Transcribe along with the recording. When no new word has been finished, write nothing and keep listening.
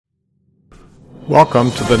Welcome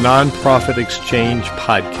to the Nonprofit Exchange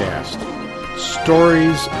Podcast.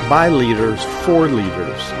 Stories by leaders for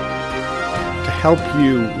leaders to help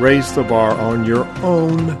you raise the bar on your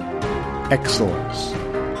own excellence,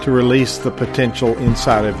 to release the potential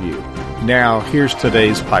inside of you. Now, here's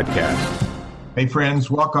today's podcast. Hey friends,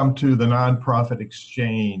 welcome to the Nonprofit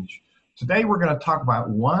Exchange. Today we're going to talk about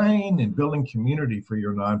wine and building community for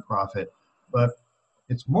your nonprofit, but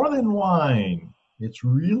it's more than wine. It's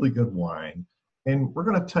really good wine. And we're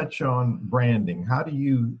going to touch on branding. How do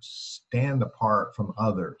you stand apart from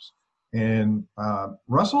others? And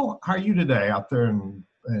Russell, how are you today out there in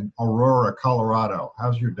Aurora, Colorado?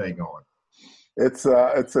 How's your day going? It's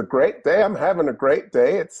a great day. I'm having a great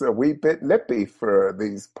day. It's a wee bit nippy for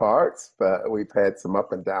these parts, but we've had some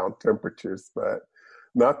up and down temperatures, but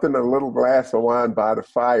nothing a little glass of wine by the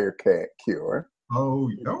fire can't cure. Oh,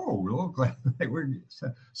 real glad.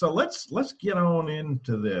 So let's get on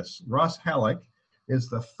into this. Ross Halleck is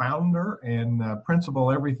the founder and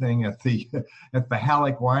principal everything at the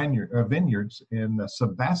Halleck Vineyards in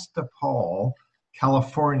Sebastopol,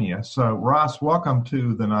 California. So Ross, welcome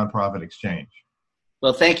to the Nonprofit Exchange.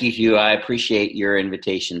 Well, thank you, Hugh. I appreciate your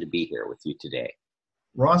invitation to be here with you today.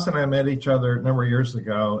 Ross and I met each other a number of years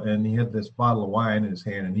ago, and he had this bottle of wine in his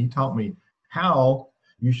hand, and he taught me how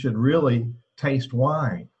you should really taste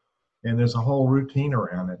wine. And there's a whole routine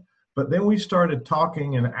around it. But then we started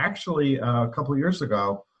talking, and actually a couple of years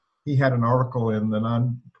ago, he had an article in the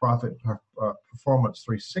Nonprofit Performance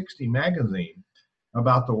 360 magazine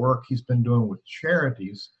about the work he's been doing with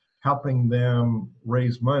charities, helping them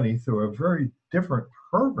raise money through a very different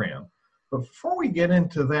program. But before we get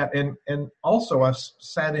into that, and also I've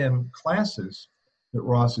sat in classes that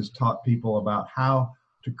Ross has taught people about how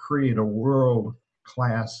to create a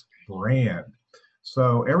world-class brand.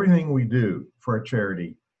 So everything we do for a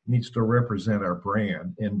charity needs to represent our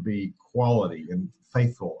brand and be quality and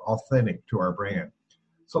faithful, authentic to our brand.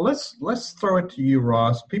 So let's throw it to you,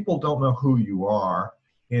 Ross. People don't know who you are.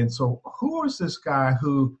 And so who is this guy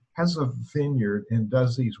who has a vineyard and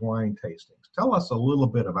does these wine tastings? Tell us a little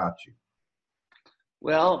bit about you.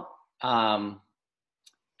 Well,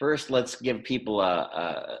 first let's give people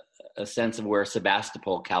a sense of where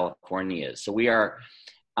Sebastopol, California is. So we are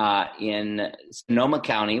in Sonoma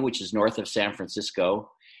County, which is north of San Francisco,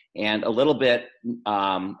 and a little bit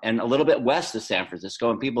west of San Francisco.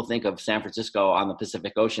 And people think of San Francisco on the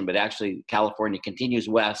Pacific Ocean, but actually California continues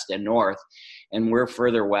west and north, and we're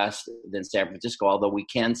further west than San Francisco, although we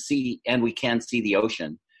can see the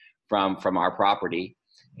ocean from our property.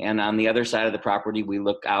 And on the other side of the property, we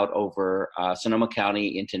look out over Sonoma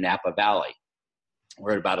County into Napa Valley.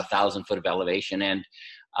 We're at about 1,000 foot of elevation. And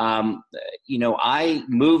I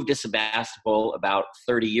moved to Sebastopol about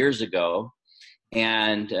 30 years ago,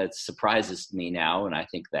 and it surprises me now, and I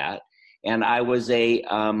think that. And I was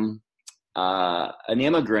an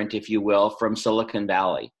immigrant, if you will, from Silicon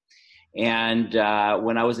Valley. And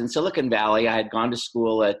when I was in Silicon Valley, I had gone to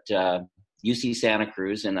school at UC Santa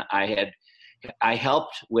Cruz, and I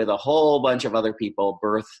helped with a whole bunch of other people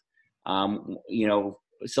birth,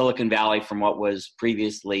 Silicon Valley from what was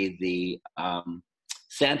previously the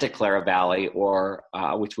Santa Clara Valley,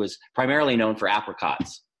 which was primarily known for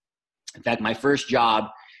apricots. In fact, my first job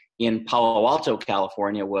in Palo Alto,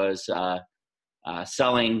 California, was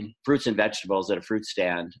selling fruits and vegetables at a fruit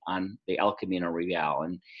stand on the El Camino Real.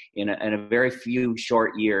 And in a very few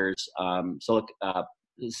short years,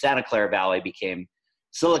 Santa Clara Valley became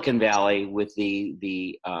Silicon Valley with the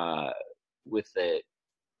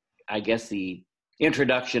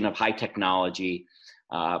introduction of high technology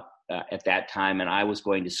at that time. And I was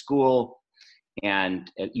going to school and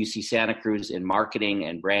at UC Santa Cruz in marketing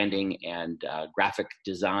and branding and graphic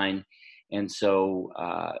design. And so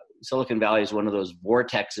Silicon Valley is one of those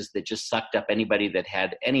vortexes that just sucked up anybody that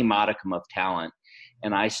had any modicum of talent.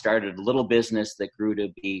 And I started a little business that grew to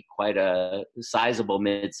be quite a sizable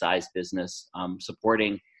mid-sized business,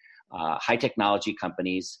 supporting high technology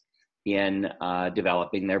companies in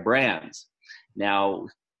developing their brands. Now,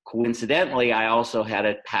 coincidentally, I also had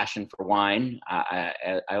a passion for wine.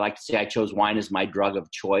 I like to say I chose wine as my drug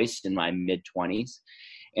of choice in my mid-20s.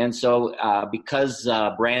 And so because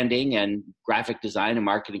branding and graphic design and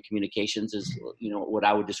marketing communications is, what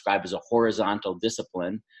I would describe as a horizontal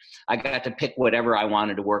discipline, I got to pick whatever I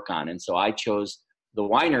wanted to work on. And so I chose the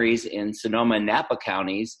wineries in Sonoma and Napa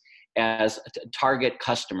counties as target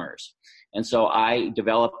customers. And so I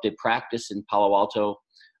developed a practice in Palo Alto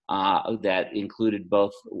that included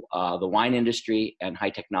both the wine industry and high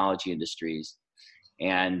technology industries,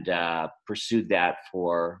 and pursued that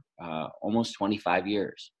for almost 25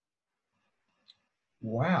 years.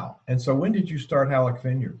 Wow. And so when did you start Halleck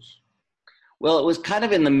Vineyards? Well, it was kind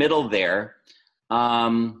of in the middle there.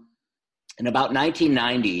 In about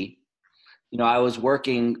 1990, I was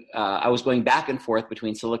going back and forth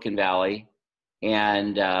between Silicon Valley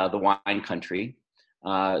and the wine country,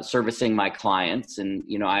 servicing my clients. And,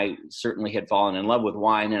 I certainly had fallen in love with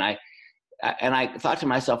wine. And I thought to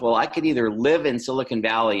myself, well, I could either live in Silicon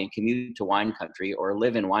Valley and commute to wine country, or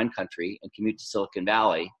live in wine country and commute to Silicon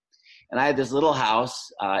Valley. And I had this little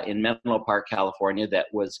house in Menlo Park, California, that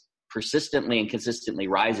was persistently and consistently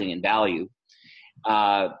rising in value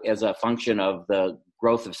as a function of the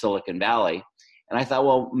growth of Silicon Valley. And I thought,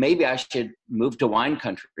 well, maybe I should move to wine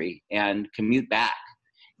country and commute back.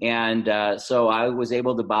 And so I was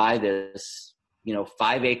able to buy this,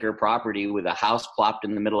 5-acre property with a house plopped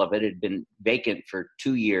in the middle of it. It had been vacant for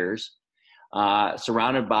 2 years,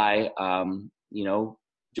 surrounded by,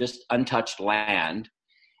 just untouched land,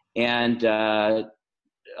 and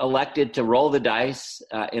elected to roll the dice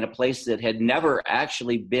in a place that had never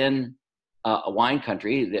actually been a wine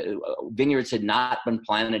country. The vineyards had not been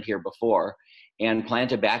planted here before, and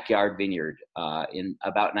plant a backyard vineyard in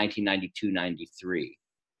about 1992-93.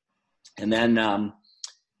 And then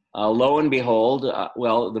lo and behold,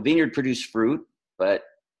 the vineyard produced fruit, but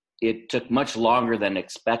it took much longer than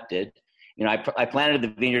expected. I planted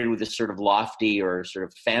the vineyard with this sort of lofty or sort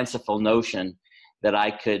of fanciful notion that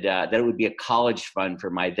I could, that it would be a college fund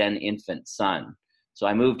for my then infant son. So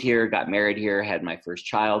I moved here, got married here, had my first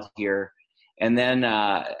child here. And then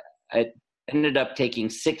it ended up taking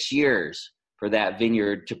 6 years for that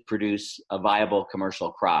vineyard to produce a viable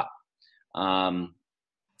commercial crop.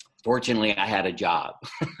 Fortunately, I had a job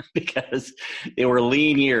because they were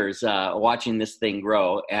lean years watching this thing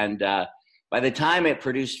grow. And by the time it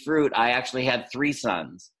produced fruit, I actually had 3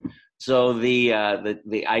 sons. So the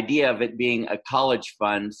idea of it being a college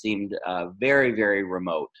fund seemed very, very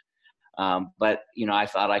remote. But, I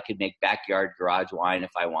thought I could make backyard garage wine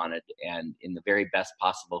if I wanted. And in the very best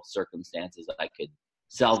possible circumstances, I could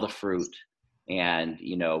sell the fruit and,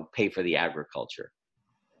 pay for the agriculture.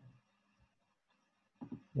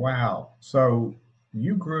 Wow. So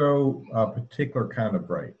you grow a particular kind of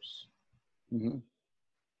grapes. Mm-hmm.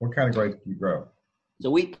 What kind of grapes do you grow? So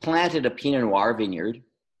we planted a Pinot Noir vineyard.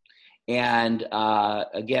 And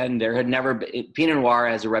again, there had never been, Pinot Noir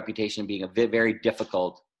has a reputation of being a very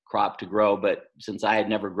difficult crop to grow, but since I had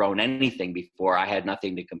never grown anything before, I had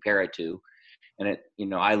nothing to compare it to. And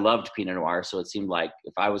I loved Pinot Noir, so it seemed like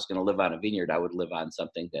if I was going to live on a vineyard, I would live on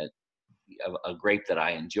something a grape that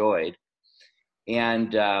I enjoyed.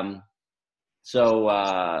 And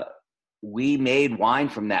so we made wine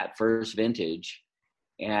from that first vintage,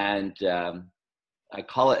 and I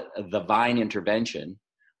call it the vine intervention.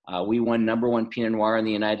 We won #1 Pinot Noir in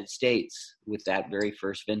the United States with that very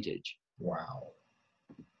first vintage. Wow.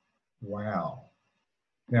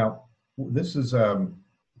 Now, this is,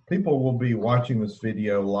 people will be watching this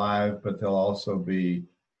video live, but they'll also be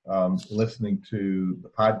listening to the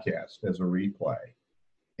podcast as a replay.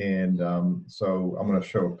 And so I'm going to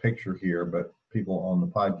show a picture here, but people on the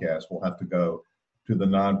podcast will have to go to the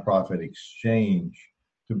Nonprofit Exchange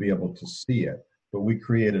to be able to see it. But we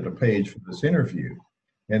created a page for this interview.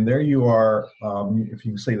 And there you are, if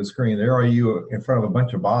you can see the screen, there are you in front of a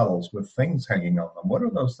bunch of bottles with things hanging on them. What are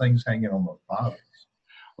those things hanging on those bottles?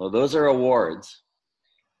 Well, those are awards.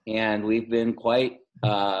 And we've been quite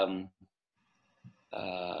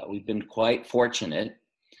fortunate,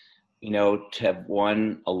 to have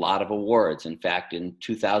won a lot of awards. In fact, in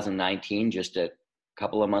 2019, just a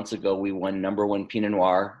couple of months ago, we won #1 Pinot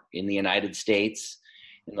Noir in the United States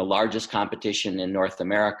in the largest competition in North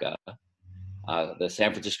America. The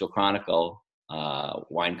San Francisco Chronicle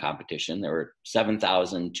wine competition. There were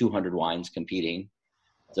 7,200 wines competing.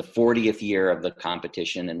 It's the 40th year of the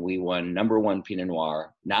competition, and we won #1 Pinot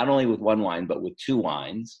Noir, not only with one wine, but with 2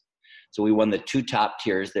 wines. So we won the 2 top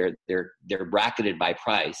tiers. They're bracketed by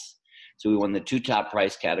price. So we won the 2 top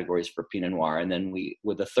price categories for Pinot Noir. And then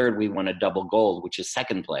with the third, we won a double gold, which is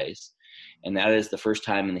second place. And that is the first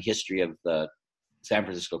time in the history of the San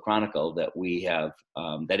Francisco Chronicle that we have,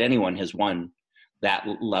 that anyone has won that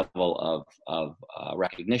level of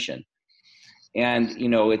recognition. And,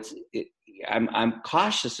 I'm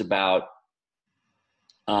cautious about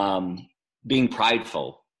being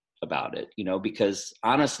prideful about it, because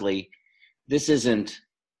honestly, this isn't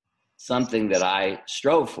something that I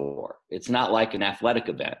strove for. It's not like an athletic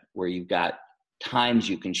event where you've got times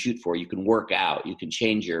you can shoot for. You can work out, you can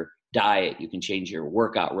change your diet, you can change your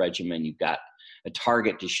workout regimen. You've got a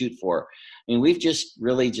target to shoot for. I mean, we've just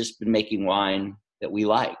been making wine that we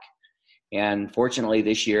like. And fortunately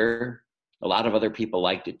this year, a lot of other people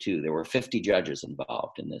liked it too. There were 50 judges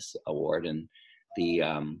involved in this award, and the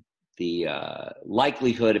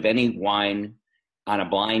likelihood of any wine on a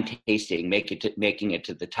blind tasting making it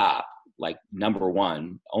to the top, like number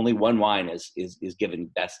one, only one wine is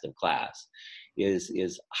given best of class,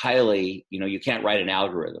 is highly, you can't write an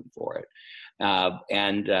algorithm for it.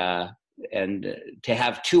 And to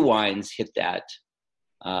have two wines hit that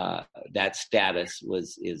status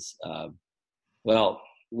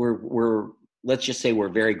we're let's just say we're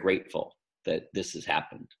very grateful that this has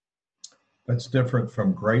happened. That's different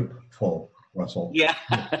from grateful, Russell. Yeah.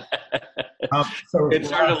 So it's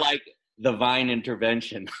sort of like the vine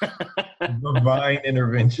intervention. Divine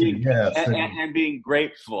intervention, yes. And being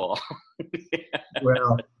grateful.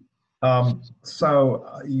 Well,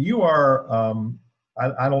 so you are,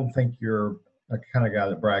 I don't think you're a kind of guy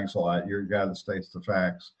that brags a lot. You're a guy that states the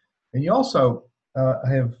facts. And you also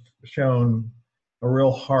have shown a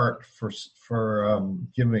real heart for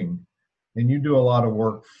giving. And you do a lot of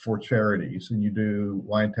work for charities, and you do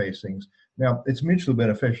wine tastings. Now, it's mutually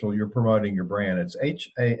beneficial. You're promoting your brand. It's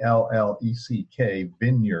Halleck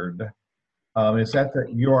Vineyard. Is that the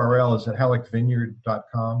URL? Is it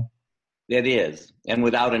halleckvineyard.com? It is. And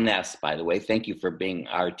without an S, by the way. Thank you for being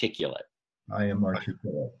articulate. I am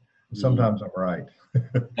articulate. Sometimes I'm right.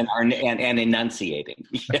 and enunciating.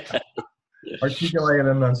 Articulate,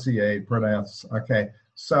 enunciate, pronounce. Okay.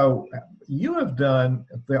 So you have done,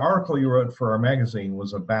 the article you wrote for our magazine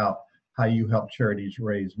was about how you help charities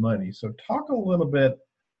raise money. So talk a little bit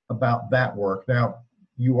about that work. Now,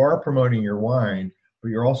 you are promoting your wine, but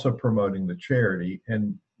you're also promoting the charity.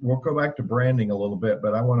 And we'll go back to branding a little bit,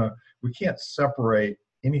 but we can't separate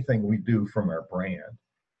anything we do from our brand.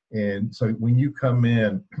 And so when you come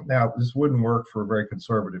in, now this wouldn't work for a very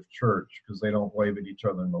conservative church because they don't wave at each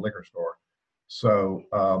other in the liquor store. So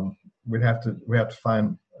we have to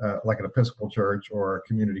find like an Episcopal church or a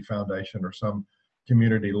community foundation or some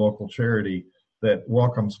community local charity that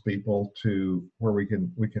welcomes people to where we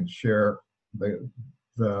can share the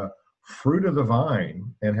fruit of the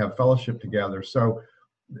vine and have fellowship together. So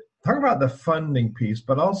talk about the funding piece,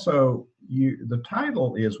 but also the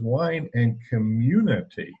title is Wine and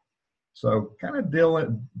Community. So kind of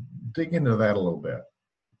dig into that a little bit.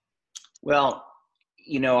 Well,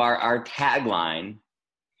 our tagline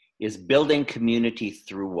is building community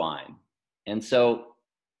through wine. And so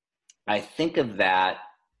I think of that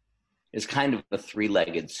as kind of a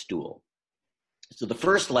three-legged stool. So the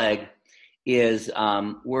first leg is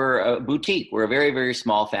we're a boutique. We're a very, very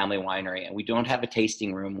small family winery, and we don't have a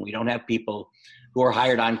tasting room. We don't have people who are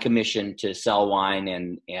hired on commission to sell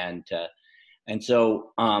wine. And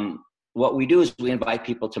so what we do is we invite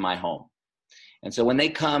people to my home. And so when they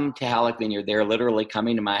come to Halleck Vineyard, they're literally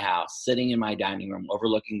coming to my house, sitting in my dining room,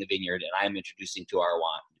 overlooking the vineyard, and I am introducing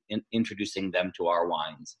them to our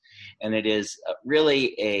wines. And it is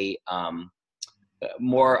really a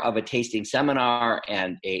more of a tasting seminar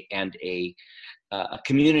and a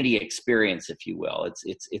community experience, if you will.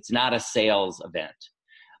 It's not a sales event.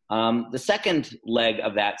 The second leg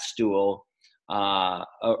of that stool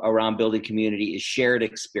around building community is shared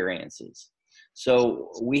experiences.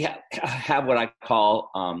 So we have what I call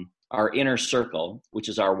our inner circle, which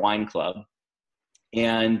is our wine club,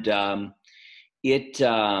 and I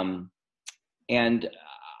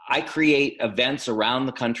create events around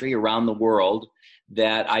the country, around the world,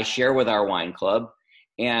 that I share with our wine club,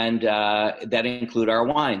 and that include our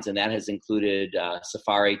wines, and that has included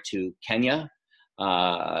safari to Kenya,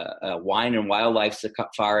 a wine and wildlife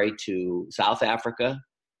safari to South Africa,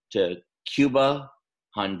 to Cuba,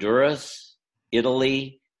 Honduras,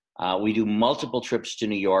 Italy. We do multiple trips to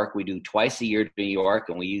New York. We do twice a year to New York,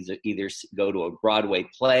 and we either go to a Broadway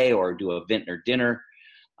play or do a vintner dinner.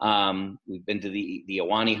 We've been to the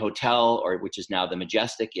Ahwahnee Hotel, which is now the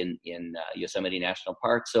Majestic in Yosemite National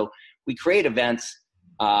Park. So we create events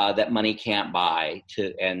that money can't buy,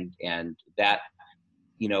 and that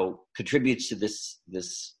contributes to this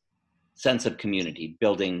sense of community,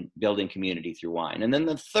 building community through wine. And then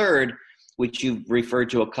the third, which you've referred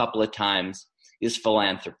to a couple of times, is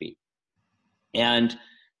philanthropy. And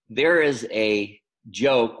there is a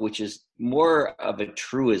joke, which is more of a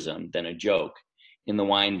truism than a joke, in the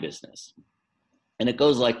wine business. And it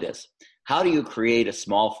goes like this: how do you create a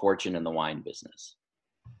small fortune in the wine business?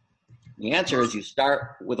 The answer is you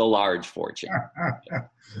start with a large fortune.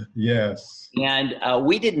 Yes. And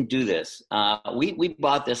we didn't do this. We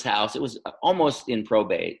bought this house. It was almost in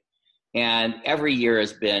probate. And every year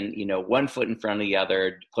has been, one foot in front of the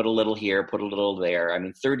other, put a little here, put a little there. I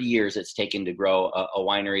mean, 30 years it's taken to grow a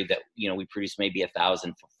winery that, we produce maybe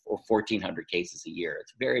 1,000 or 1,400 cases a year.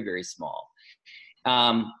 It's very, very small.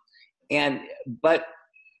 But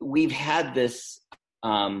we've had this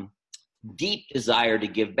deep desire to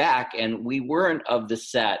give back, and we weren't of the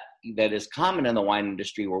set that is common in the wine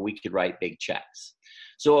industry where we could write big checks.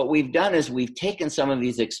 So what we've done is we've taken some of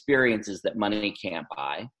these experiences that money can't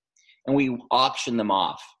buy, and we auction them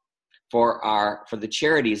off for the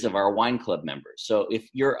charities of our wine club members. So if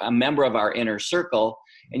you're a member of our inner circle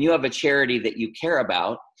and you have a charity that you care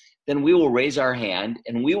about, then we will raise our hand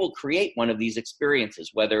and we will create one of these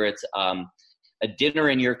experiences, whether it's a dinner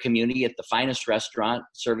in your community at the finest restaurant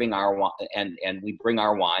serving our and we bring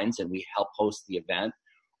our wines and we help host the event,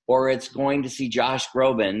 or it's going to see Josh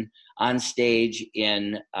Groban on stage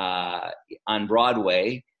on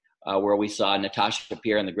Broadway, where we saw Natasha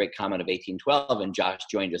appear in The Great Comet of 1812, and Josh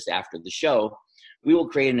joined us after the show. We will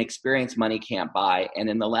create an experience money can't buy, and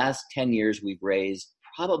in the last 10 years, we've raised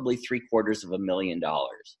probably $750,000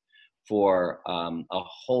 for a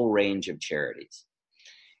whole range of charities.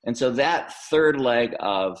 And so that third leg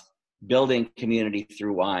of building community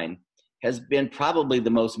through wine has been probably the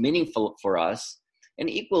most meaningful for us and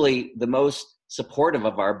equally the most supportive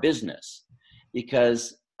of our business,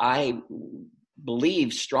 because I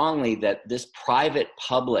believe strongly that this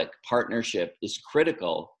private-public partnership is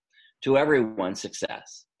critical to everyone's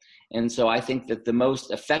success. And so I think that the most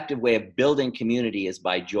effective way of building community is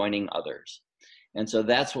by joining others. And so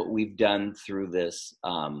that's what we've done through this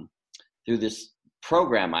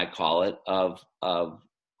program, I call it, of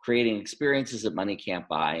creating experiences that money can't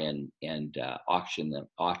buy and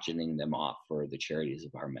auctioning them off for the charities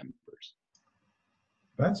of our members.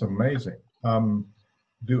 That's amazing.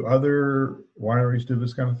 Do other wineries do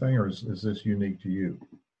this kind of thing, or is this unique to you?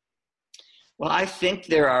 Well, I think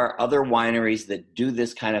there are other wineries that do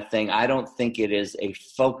this kind of thing. I don't think it is a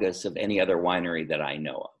focus of any other winery that I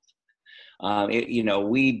know of.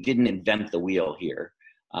 We didn't invent the wheel here.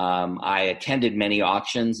 I attended many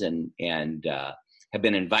auctions and have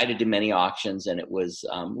been invited to many auctions, and it was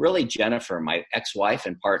really Jennifer, my ex-wife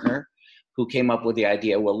and partner, who came up with the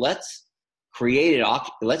idea. Well, let's create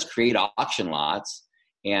auction lots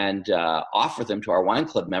and offer them to our wine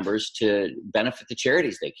club members to benefit the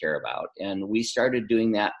charities they care about. And we started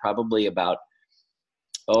doing that probably about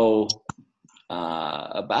 12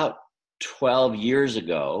 years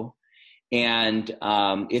ago. And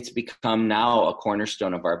it's become now a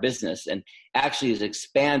cornerstone of our business, and actually has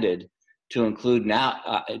expanded to include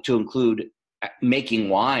making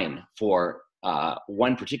wine for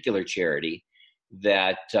one particular charity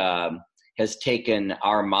that has taken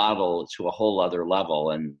our model to a whole other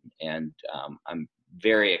level, and I'm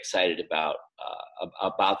very excited about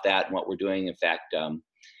that and what we're doing. In fact,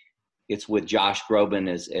 it's with Josh Groban,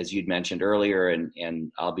 as you'd mentioned earlier,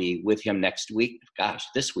 and I'll be with him this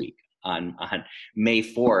week on May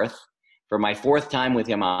 4th for my fourth time with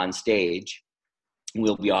him on stage.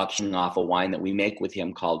 We'll be auctioning off a wine that we make with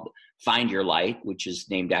him called Find Your Light, which is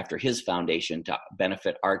named after his foundation to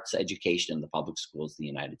benefit arts education in the public schools of the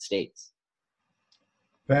United States.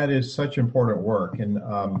 That is such important work, and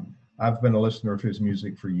I've been a listener of his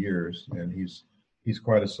music for years, and he's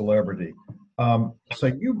quite a celebrity. So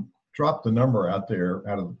you dropped the number out there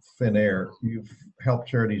out of thin air. You've helped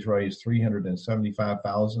charities raise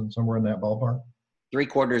 $375,000, somewhere in that ballpark.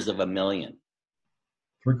 $750,000.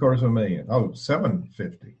 $750,000. Oh,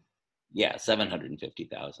 750. Yeah,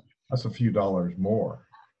 750,000. That's a few dollars more.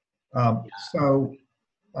 So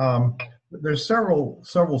there's several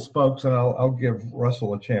spokes, and I'll give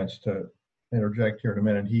Russell a chance to interject here in a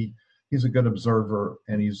minute. He's a good observer,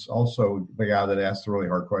 and he's also the guy that asks the really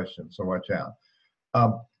hard questions. So watch out.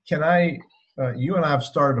 You and I have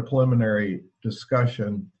started a preliminary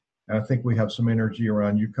discussion, and I think we have some energy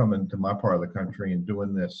around you coming to my part of the country and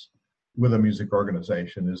doing this with a music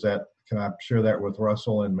organization. Can I share that with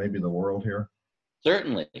Russell and maybe the world here?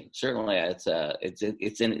 Certainly. It's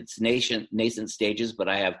in its nascent stages, but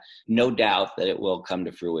I have no doubt that it will come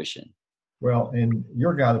to fruition. Well, and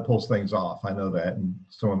you're a guy that pulls things off. I know that, and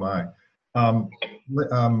so am I.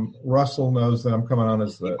 Russell knows that I'm coming on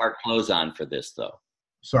as Keep our clothes on for this, though.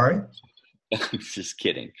 Sorry? I'm just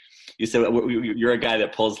kidding. You said you're a guy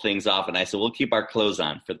that pulls things off, and I said we'll keep our clothes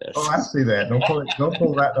on for this. Oh, I see that. Don't pull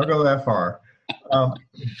that. Don't go that far.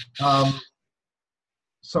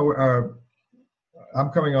 So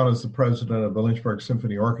I'm coming on as the president of the Lynchburg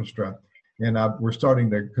Symphony Orchestra, and we're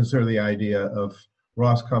starting to consider the idea of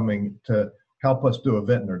Ross coming to help us do a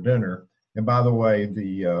vintner dinner. And by the way,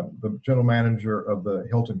 the general manager of the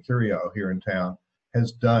Hilton Curio here in town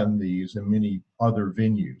has done these in many other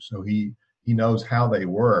venues, so he knows how they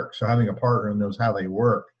work. So having a partner who knows how they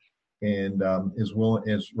work and is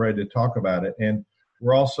ready to talk about it. And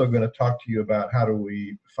we're also going to talk to you about how do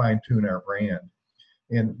we fine tune our brand.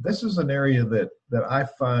 And this is an area that I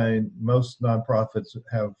find most nonprofits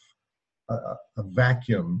have a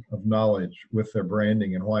vacuum of knowledge with their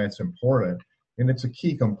branding and why it's important. And it's a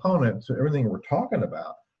key component to everything we're talking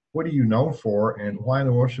about. What are you known for, and why in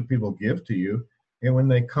the world should people give to you? And when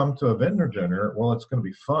they come to a vendor dinner, well, it's going to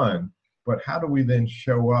be fun, but how do we then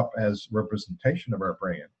show up as representation of our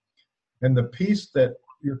brand? And the piece that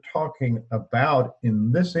you're talking about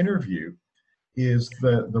in this interview is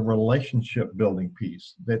the relationship building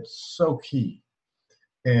piece that's so key.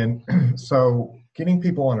 And so getting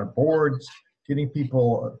people on our boards, getting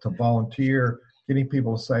people to volunteer, getting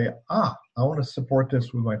people to say, I want to support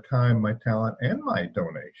this with my time, my talent, and my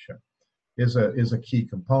donation is a key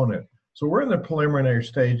component. So we're in the preliminary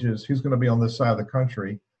stages. He's going to be on this side of the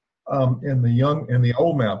country, in the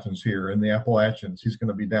old mountains here in the Appalachians. He's going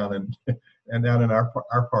to be down in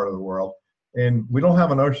our part of the world. And we don't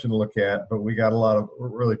have an ocean to look at, but we got a lot of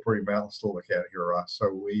really pretty mountains to look at here, Ross. So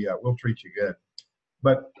we'll treat you good.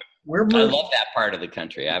 But I love that part of the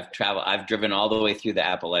country. I've driven all the way through the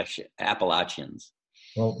Appalachians.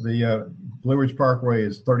 Well, the Blue Ridge Parkway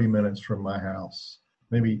is 30 minutes from my house,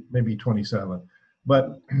 maybe 27.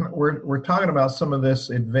 But we're talking about some of this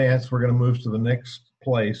advance. We're going to move to the next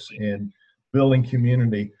place in building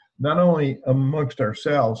community, not only amongst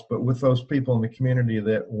ourselves, but with those people in the community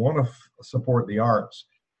that want to support the arts.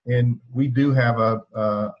 And we do have a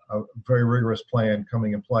very rigorous plan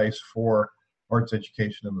coming in place for arts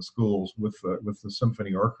education in the schools with the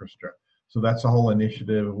symphony orchestra. So that's a whole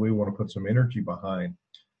initiative we want to put some energy behind.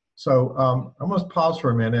 So I'm going to pause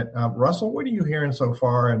for a minute. Russell, what are you hearing so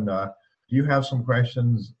far? And do you have some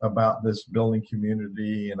questions about this building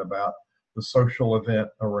community and about the social event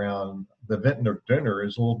around the vintner dinner?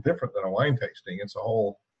 Is a little different than a wine tasting. It's a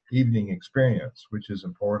whole evening experience, which is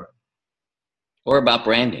important. Or about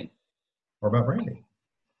branding.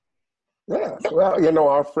 Yeah, well,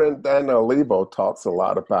 our friend Dan Olivo talks a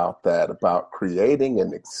lot about that, about creating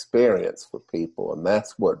an experience for people, and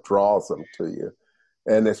that's what draws them to you.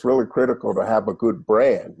 And it's really critical to have a good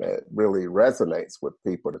brand that really resonates with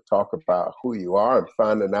people, to talk about who you are and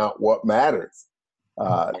finding out what matters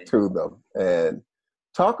to them. And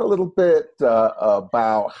talk a little bit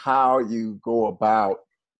about how you go about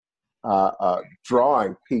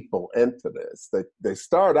drawing people into this. They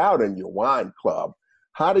start out in your wine club.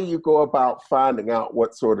 How do you go about finding out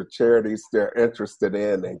what sort of charities they're interested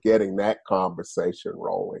in and getting that conversation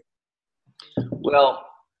rolling? Well,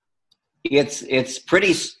 it's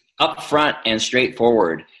pretty upfront and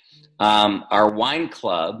straightforward. Our wine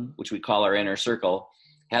club, which we call our inner circle,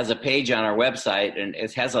 has a page on our website, and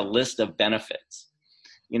it has a list of benefits.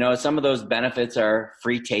 Some of those benefits are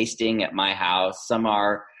free tasting at my house.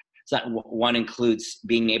 One includes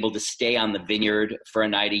being able to stay on the vineyard for a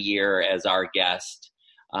night a year as our guest.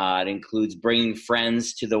 It includes bringing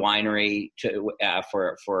friends to the winery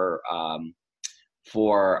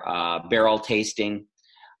for barrel tasting,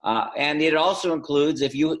 and it also includes,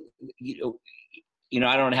 if I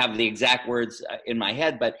don't have the exact words in my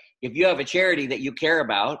head, but if you have a charity that you care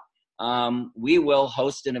about, we will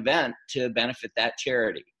host an event to benefit that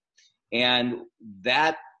charity, and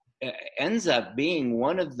that ends up being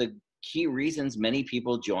one of the key reasons many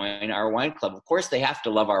people join our wine club. Of course, they have to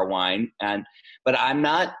love our wine, but I'm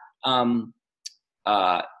not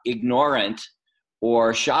ignorant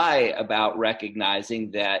or shy about recognizing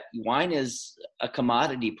that wine is a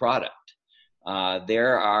commodity product.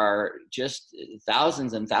 There are just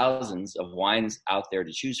thousands and thousands of wines out there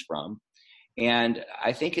to choose from, and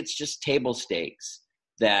I think it's just table stakes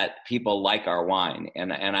that people like our wine,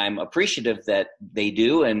 and I'm appreciative that they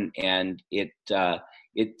do, and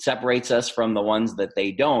it separates us from the ones that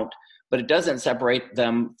they don't, but it doesn't separate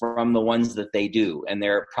them from the ones that they do. And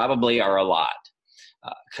there probably are a lot.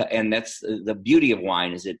 And that's the beauty of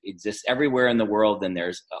wine, is it exists everywhere in the world, and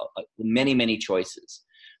there's many, many choices.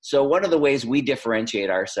 So one of the ways we differentiate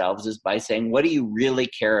ourselves is by saying, what do you really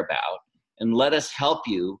care about? And let us help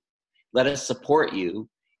you. Let us support you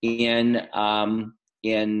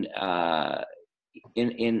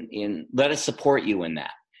let us support you in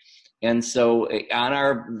that. And so on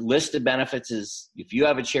our list of benefits is, if you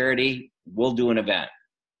have a charity, we'll do an event.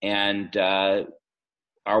 And our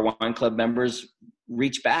wine club members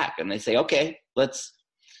reach back and they say, okay, let's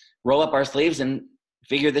roll up our sleeves and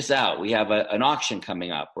figure this out. We have an auction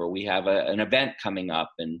coming up, or we have an event coming up,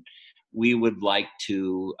 and we would like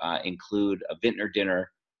to include a vintner dinner,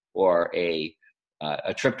 or a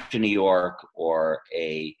trip to New York, or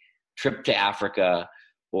a trip to Africa,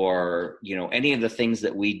 or any of the things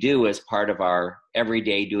that we do as part of our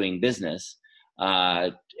everyday doing business,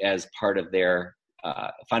 as part of their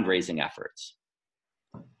fundraising efforts.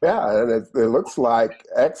 Yeah, and it looks like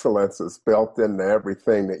excellence is built into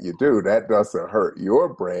everything that you do. That doesn't hurt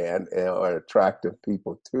your brand or attracting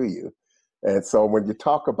people to you. And so when you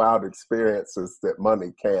talk about experiences that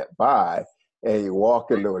money can't buy, and you walk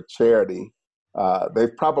into a charity,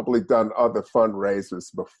 they've probably done other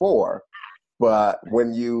fundraisers before, but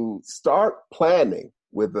when you start planning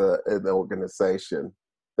with an organization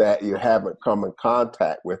that you haven't come in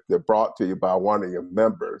contact with, they're brought to you by one of your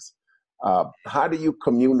members, how do you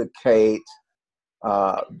communicate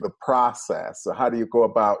the process? So how do you go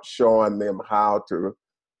about showing them how to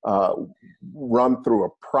run through a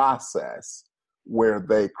process where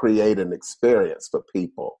they create an experience for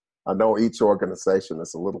people? I know each organization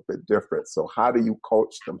is a little bit different. So how do you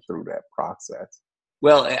coach them through that process?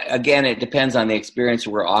 Well, again, it depends on the experience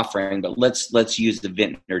we're offering, but let's use the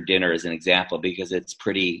vintner dinner as an example because it's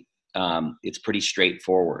pretty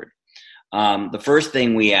straightforward. The first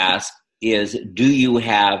thing we ask is, do you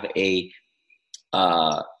have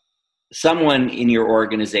someone in your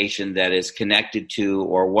organization that is connected to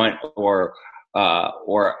or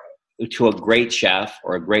to a great chef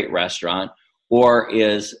or a great restaurant, or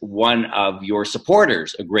is one of your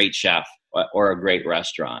supporters a great chef or a great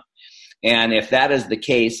restaurant? And if that is the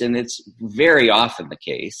case, and it's very often the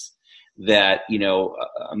case, that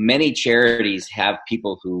many charities have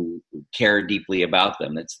people who care deeply about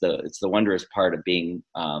them. It's the wondrous part of being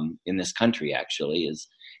in this country. Actually, is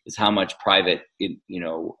how much private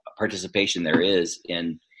participation there is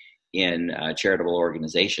in charitable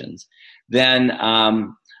organizations. Then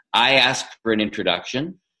I ask for an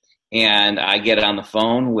introduction, and I get on the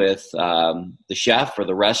phone with the chef or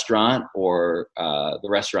the restaurant or the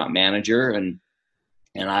restaurant manager, and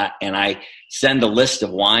I send a list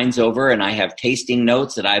of wines over, and I have tasting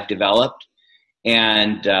notes that I've developed,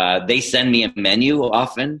 and they send me a menu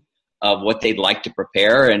often of what they'd like to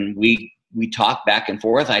prepare, and we talk back and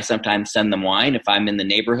forth. I sometimes send them wine. If I'm in the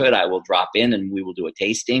neighborhood, I will drop in and we will do a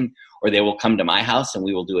tasting, or they will come to my house and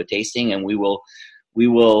we will do a tasting, and we will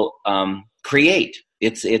create.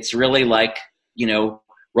 It's really like,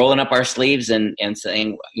 rolling up our sleeves and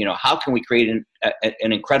saying, how can we create an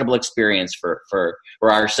incredible experience for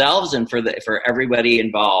ourselves and for everybody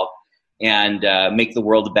involved, and make the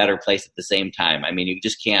world a better place at the same time. I mean, you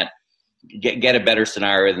just can't get a better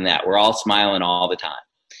scenario than that. We're all smiling all the time.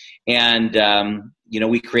 And,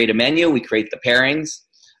 we create a menu, we create the pairings.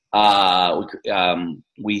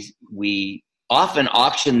 We often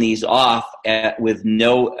auction these off with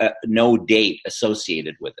no date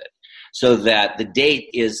associated with it, so that the date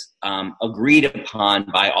is agreed upon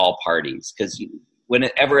by all parties. Because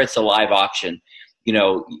whenever it's a live auction,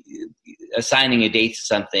 assigning a date to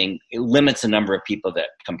something, it limits the number of people that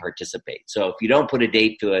can participate. So if you don't put a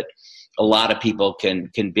date to it, a lot of people can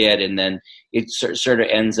bid, and then it sort of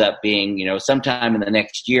ends up being, sometime in the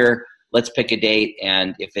next year, let's pick a date.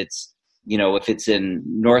 And if it's in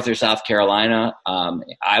North or South Carolina,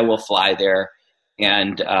 I will fly there.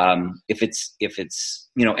 And if it's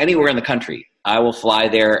anywhere in the country, I will fly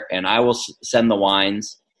there and I will send the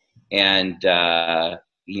wines, and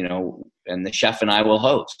and the chef and I will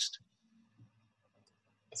host.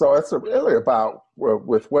 So it's really about,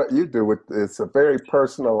 with what you do, it's a very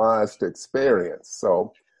personalized experience.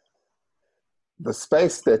 So the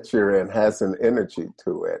space that you're in has an energy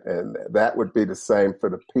to it, and that would be the same for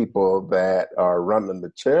the people that are running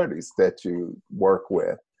the charities that you work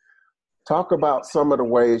with. Talk about some of the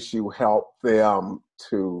ways you help them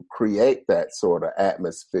to create that sort of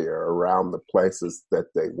atmosphere around the places that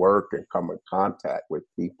they work and come in contact with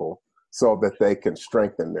people, so that they can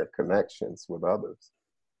strengthen their connections with others.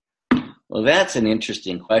 Well, that's an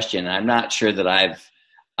interesting question. I'm not sure that I've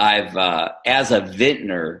as a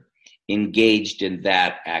vintner engaged in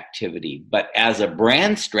that activity, but as a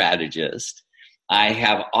brand strategist, I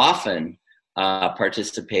have often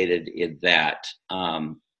participated in that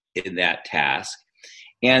task.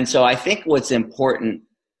 And so I think what's important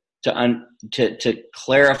to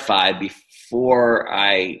clarify before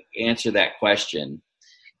I answer that question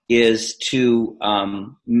is to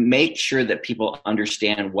make sure that people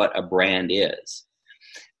understand what a brand is.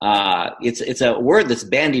 It's a word that's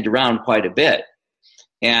bandied around quite a bit.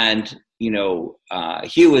 And,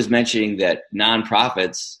 Hugh was mentioning that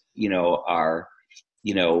nonprofits,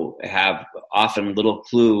 have often little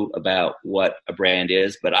clue about what a brand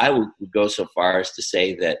is. But I would go so far as to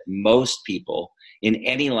say that most people in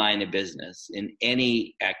any line of business, in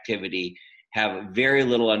any activity, have very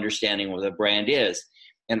little understanding what a brand is.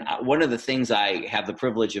 And one of the things I have the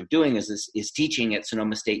privilege of doing is teaching at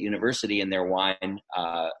Sonoma State University in their wine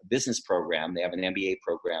business program. They have an MBA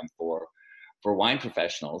program for wine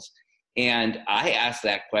professionals. And I ask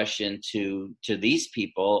that question to these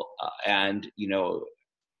people, and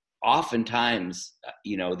oftentimes,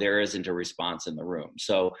 there isn't a response in the room.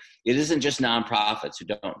 So it isn't just nonprofits who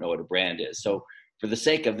don't know what a brand is. So for the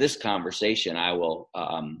sake of this conversation, I will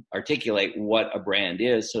articulate what a brand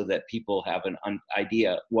is so that people have an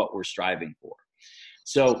idea what we're striving for.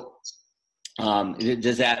 So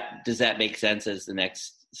does that make sense as the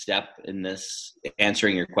next step in this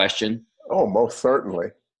answering your question? Oh, most certainly.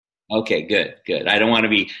 Okay, good. I don't want to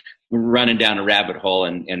be running down a rabbit hole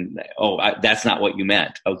and that's not what you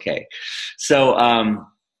meant. Okay. So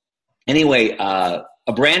anyway, a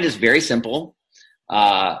brand is very simple.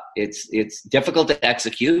 It's difficult to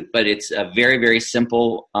execute, but it's a very, very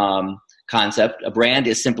simple concept. A brand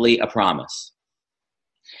is simply a promise.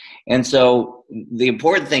 And so the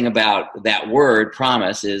important thing about that word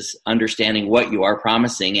promise is understanding what you are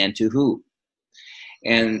promising and to who.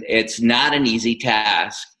 And it's not an easy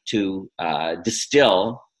task to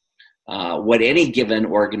distill what any given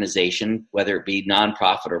organization, whether it be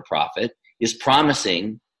nonprofit or profit, is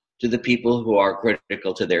promising to the people who are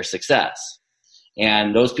critical to their success.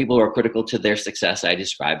 And those people who are critical to their success, I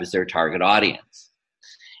describe as their target audience.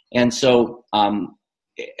 And so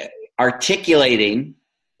articulating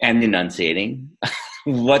and enunciating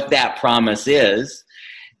what that promise is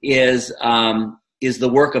the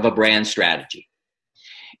work of a brand strategy.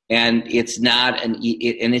 And it's not and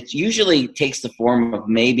it usually takes the form of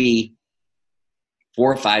maybe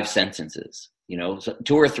 4 or 5 sentences, so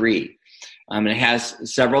 2 or 3. It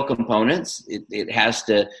has several components. It has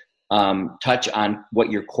to touch on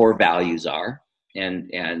what your core values are,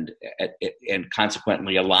 and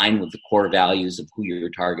consequently align with the core values of who your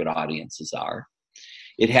target audiences are.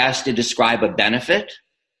 It has to describe a benefit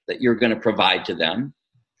that you're going to provide to them.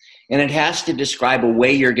 And it has to describe a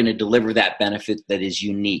way you're going to deliver that benefit that is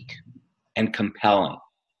unique and compelling.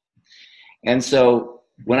 And so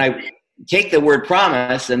when I take the word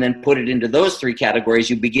promise and then put it into those 3 categories,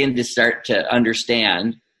 you begin to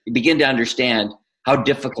understand how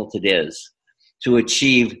difficult it is to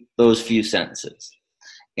achieve those few sentences.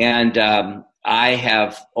 And I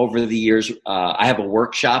have, over the years, I have a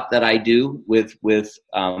workshop that I do with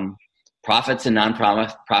profits and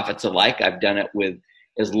non-profits alike. I've done it with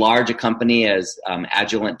as large a company as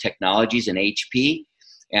Agilent Technologies and HP,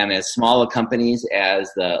 and as small a companies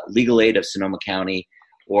as the Legal Aid of Sonoma County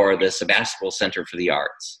or the Sebastopol Center for the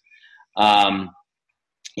Arts. And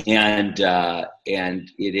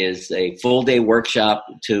it is a full-day workshop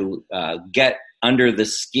to get under the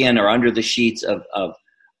skin or under the sheets of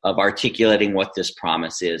articulating what this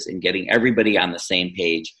promise is and getting everybody on the same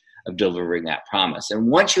page of delivering that promise.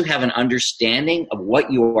 And once you have an understanding of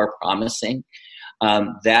what you are promising,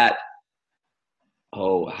 how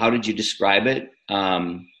did you describe it?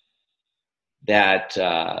 That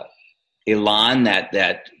elan,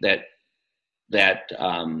 that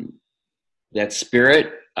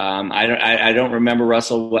spirit. I don't remember,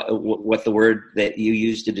 Russell, what the word that you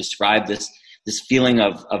used to describe this feeling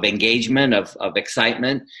of engagement, of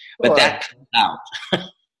excitement, but that comes out.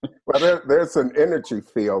 Well, there's an energy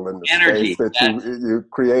field in the space that you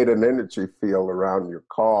create an energy field around your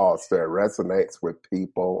cause that resonates with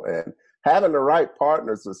people, and having the right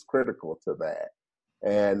partners is critical to that.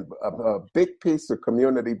 And a big piece of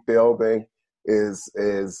community building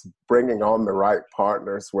is bringing on the right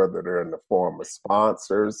partners, whether they're in the form of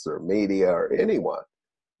sponsors or media or anyone,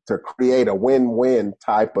 to create a win-win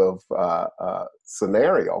type of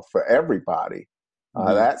scenario for everybody.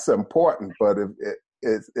 That's important, but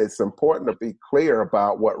it's important to be clear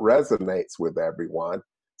about what resonates with everyone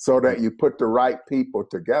so that you put the right people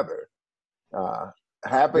together.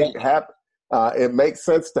 It makes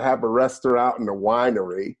sense to have a restaurant and a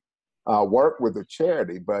winery work with a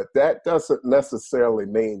charity, but that doesn't necessarily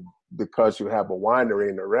mean because you have a winery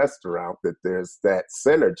and a restaurant that there's that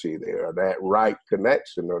synergy there, that right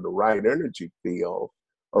connection or the right energy field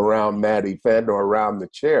around that event or around the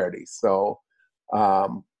charity. So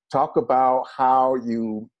talk about how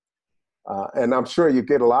you, and I'm sure you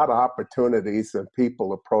get a lot of opportunities and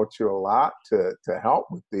people approach you a lot to help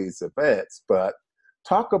with these events, but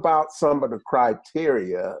talk about some of the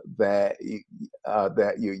criteria that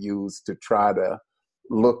you use to try to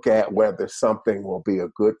look at whether something will be a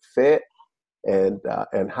good fit, and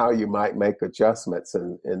how you might make adjustments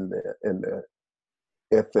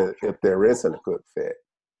if there isn't a good fit.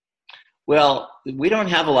 Well, we don't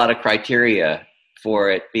have a lot of criteria for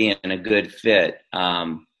it being a good fit.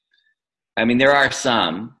 There are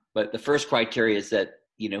some, but the first criteria is that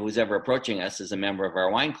who's ever approaching us is a member of our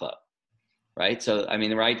wine club. Right. So,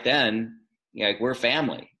 right then, we're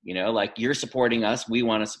family, like you're supporting us. We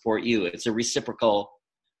want to support you. It's a reciprocal,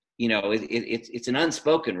 it's an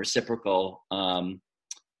unspoken reciprocal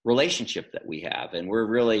relationship that we have, and we're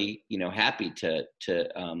really happy to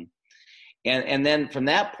and then from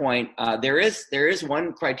that point, there is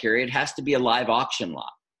one criteria. It has to be a live auction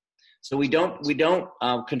lot. So we don't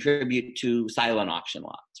contribute to silent auction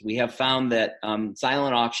lots. We have found that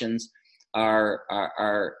silent auctions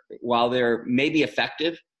are while they're maybe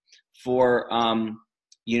effective for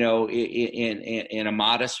in a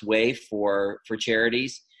modest way for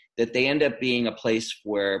charities, that they end up being a place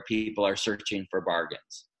where people are searching for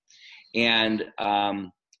bargains. And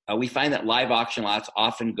we find that live auction lots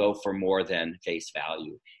often go for more than face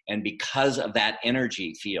value, and because of that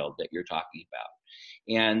energy field that you're talking about.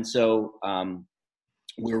 And so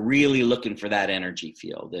we're really looking for that energy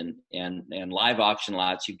field, and live auction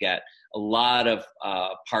lots, you get a lot of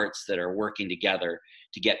parts that are working together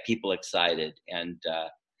to get people excited. And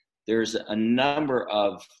there's a number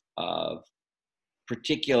of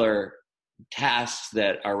particular tasks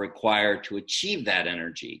that are required to achieve that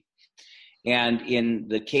energy. And in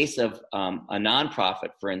the case of a nonprofit,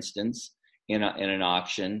 for instance, in an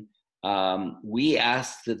auction, we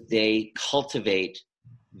ask that they cultivate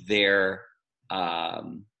their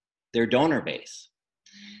donor base.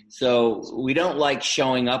 So we don't like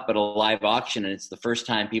showing up at a live auction and it's the first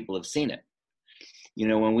time people have seen it.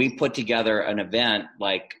 When we put together an event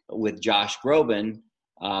like with Josh Groban,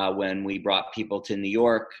 when we brought people to New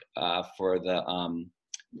York for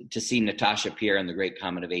to see Natasha Pierre and the Great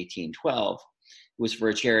Comet of 1812, it was for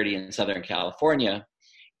a charity in Southern California.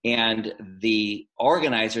 And the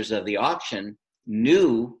organizers of the auction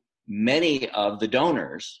knew many of the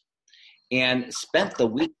donors and spent the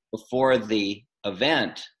week before the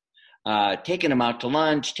event taking them out to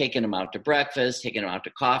lunch, taking them out to breakfast, taking them out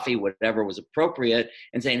to coffee, whatever was appropriate,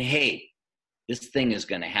 and saying, hey, this thing is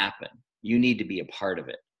going to happen. You need to be a part of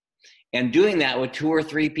it. And doing that with 2 or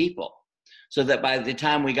 3 people, so that by the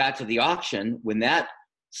time we got to the auction, when that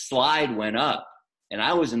slide went up, and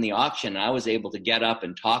I was in the auction, and I was able to get up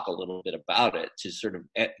and talk a little bit about it to sort of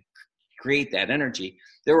create that energy,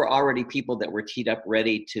 there were already people that were teed up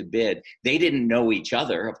ready to bid. They didn't know each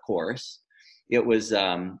other, of course. It was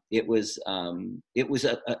a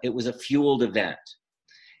fueled event,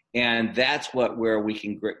 and that's where we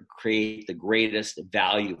can create the greatest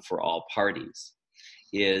value for all parties,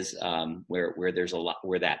 is where there's a lot,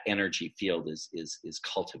 where that energy field is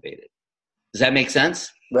cultivated. Does that make sense?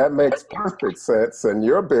 That makes perfect sense. And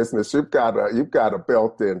your business, you've got a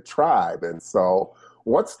built-in tribe, and so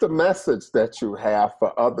what's the message that you have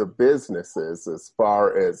for other businesses as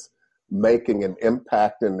far as making an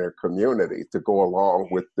impact in their community to go along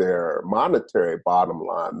with their monetary bottom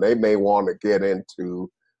line? They may want to get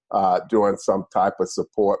into doing some type of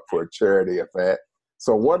support for a charity event.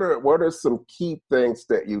 So what are some key things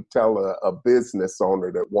that you tell a business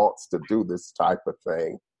owner that wants to do this type of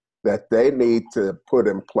thing that they need to put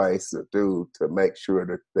in place or do to make sure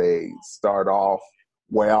that they start off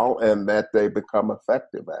well and that they become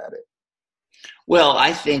effective at it? Well,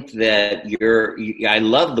 I think that I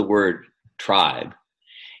love the word tribe.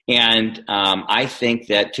 And I think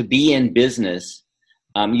that to be in business,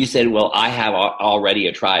 you said, well, I have already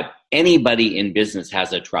a tribe. Anybody in business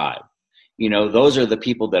has a tribe. Those are the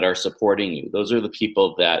people that are supporting you. Those are the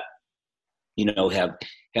people that,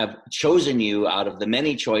 have chosen you out of the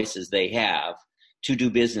many choices they have to do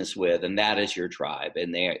business with, and that is your tribe.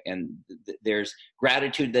 And there's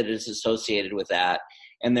gratitude that is associated with that,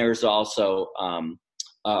 and there's also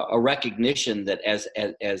a recognition that as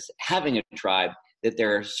having a tribe, that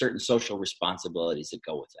there are certain social responsibilities that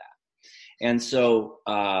go with that. And so,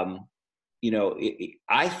 I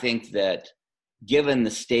think that given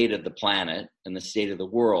the state of the planet and the state of the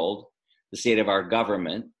world, the state of our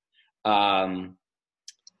government,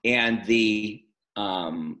 and the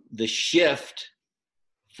shift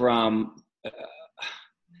from,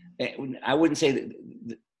 I wouldn't say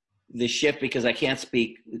the shift because I can't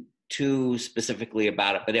speak too specifically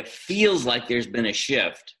about it, but it feels like there's been a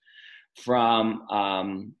shift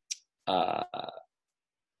from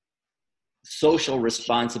social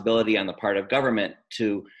responsibility on the part of government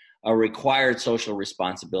to a required social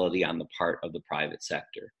responsibility on the part of the private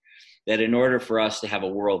sector. That in order for us to have a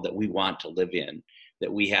world that we want to live in,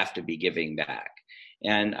 that we have to be giving back.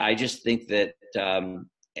 And I just think that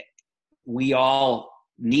we all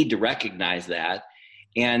need to recognize that.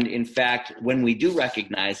 And in fact, when we do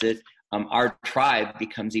recognize it, our tribe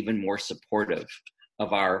becomes even more supportive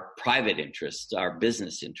of our private interests, our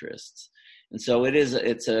business interests. And so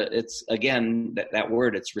it's again, that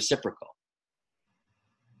word, it's reciprocal.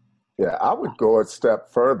 Yeah, I would go a step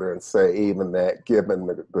further and say even that given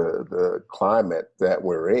the climate that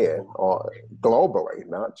we're in globally,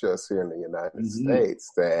 not just here in the United Mm-hmm.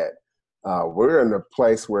 States, that we're in a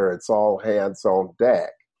place where it's all hands on deck.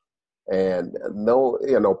 And no,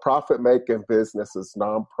 profit-making businesses,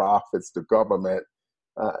 nonprofits, the government,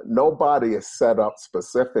 nobody is set up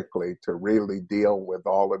specifically to really deal with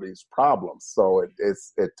all of these problems. So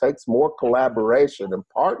it takes more collaboration and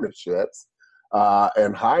partnerships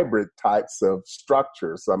and hybrid types of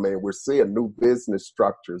structures. I mean, we're seeing new business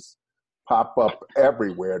structures pop up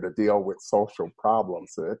everywhere to deal with social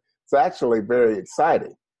problems. It's actually very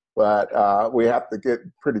exciting, but we have to get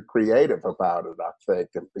pretty creative about it, I think,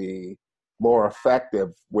 and be more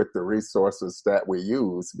effective with the resources that we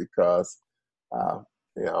use because,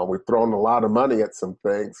 we've thrown a lot of money at some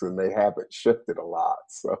things and they haven't shifted a lot.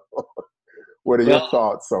 So what are your Well,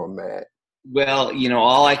 thoughts on that? Well,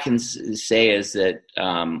 all I can say is that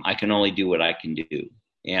I can only do what I can do,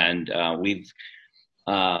 and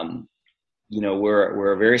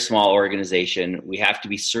we're a very small organization. We have to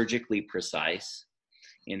be surgically precise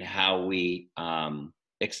in how we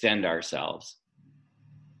extend ourselves,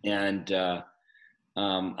 and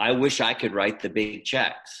I wish I could write the big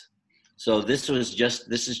checks. So this is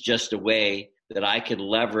just a way that I could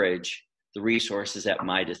leverage the resources at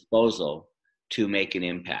my disposal to make an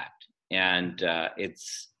impact. And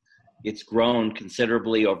it's grown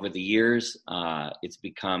considerably over the years. It's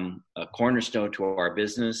become a cornerstone to our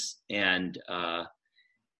business, and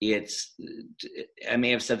it's, I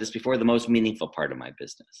may have said this before, the most meaningful part of my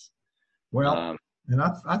business. Well, and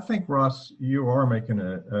I think, Russ, you are making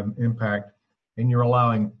an impact, and you're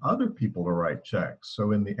allowing other people to write checks.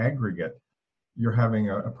 So in the aggregate, you're having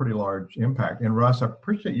a pretty large impact. And Russ, I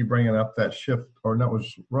appreciate you bringing up that shift, or no, it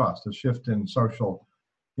was Russ, the shift in social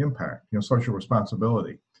impact, social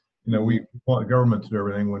responsibility. We want the government to do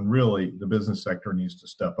everything when really the business sector needs to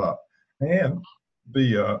step up. And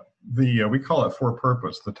the we call it for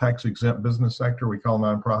purpose, the tax exempt business sector, we call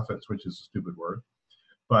nonprofits, which is a stupid word,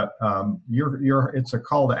 but it's a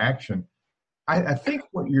call to action. I think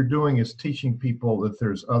what you're doing is teaching people that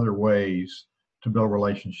there's other ways to build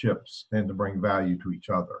relationships and to bring value to each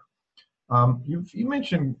other. You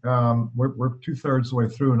mentioned we're 2/3 of the way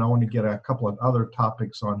through, and I want to get a couple of other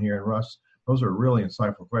topics on here. And Russ, those are really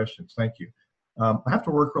insightful questions. Thank you. I have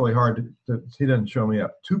to work really hard to he doesn't show me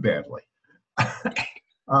up too badly.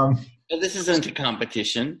 Well, this isn't a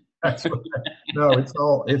competition. That's what, no, it's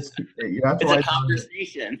a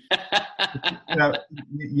conversation.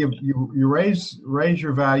 You raise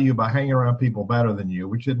your value by hanging around people better than you,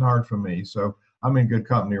 which isn't hard for me. So I'm in good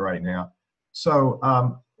company right now. So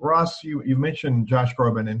Ross, you mentioned Josh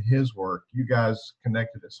Groban and his work. You guys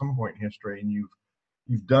connected at some point in history, and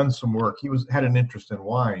you've done some work. He had an interest in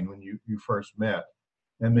wine when you first met,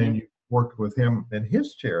 and then you worked with him and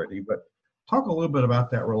his charity. But talk a little bit about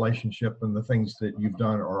that relationship and the things that you've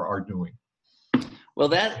done or are doing. Well,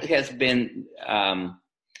 that has been.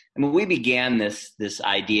 We began this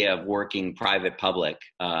idea of working private public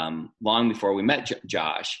long before we met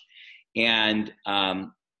Josh, and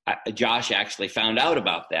Josh actually found out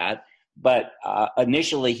about that. But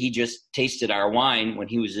initially, he just tasted our wine when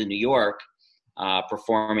he was in New York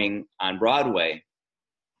performing on Broadway,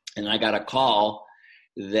 and I got a call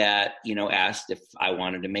that asked if I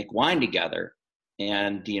wanted to make wine together.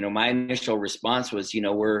 And my initial response was,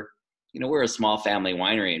 we're a small family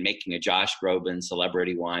winery, and making a Josh Groban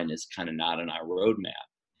celebrity wine is kind of not on our roadmap.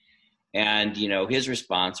 And his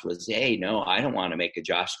response was, hey, no, I don't want to make a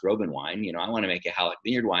Josh Groban wine. I want to make a Halleck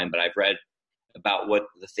Vineyard wine, but I've read about what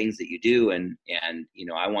the things that you do, and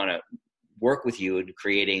I want to work with you in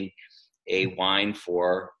creating a wine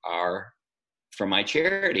for my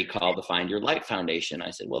charity called the Find Your Light Foundation. I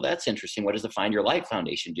said, well, that's interesting. What does the Find Your Light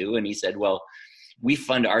Foundation do? And he said, well, we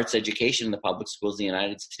fund arts education in the public schools in the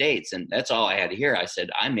United States. And that's all I had to hear. I said,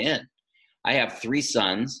 I'm in. I have 3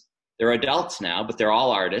 sons. They're adults now, but they're all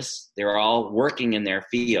artists. They're all working in their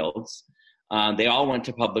fields. They all went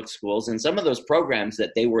to public schools. And some of those programs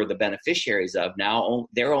that they were the beneficiaries of, now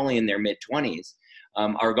they're only in their mid-20s,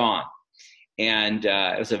 are gone. And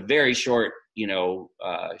it was a very short,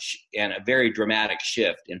 and a very dramatic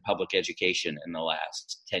shift in public education in the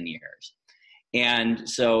last 10 years. And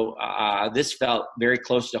so this felt very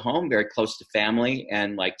close to home, very close to family,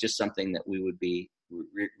 and like just something that we would be,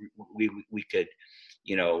 we could,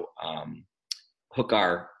 hook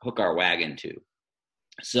our wagon to.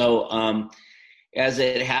 So as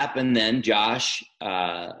it happened, then Josh,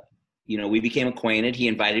 we became acquainted. He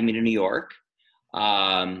invited me to New York.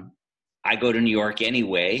 I go to New York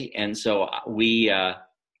anyway, and so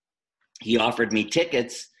he offered me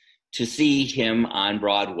tickets to see him on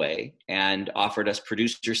Broadway and offered us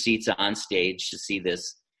producer seats on stage to see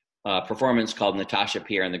this performance called Natasha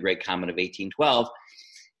Pierre and the Great Comet of 1812.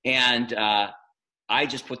 And I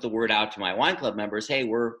just put the word out to my wine club members, hey,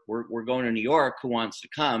 we're going to New York. Who wants to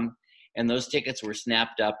come? And those tickets were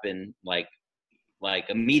snapped up in like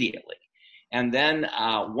immediately. And then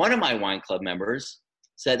one of my wine club members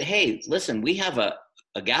said, hey, listen, we have a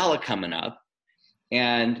gala coming up,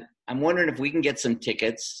 and I'm wondering if we can get some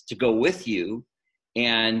tickets to go with you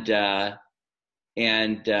and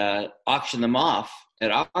auction them off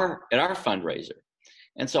at our fundraiser.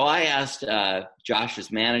 And so I asked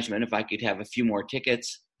Josh's management if I could have a few more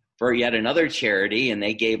tickets for yet another charity, and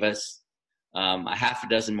they gave us a half a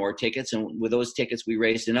dozen more tickets. And with those tickets, we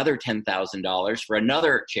raised another $10,000 for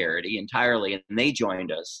another charity entirely, and they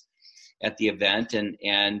joined us at the event. And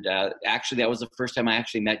actually, that was the first time I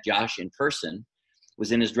actually met Josh in person.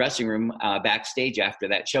 Was in his dressing room backstage after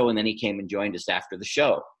that show, and then he came and joined us after the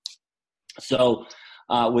show. So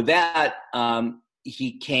with that,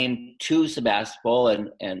 he came to Sebastopol,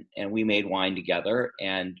 and we made wine together,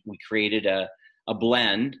 and we created a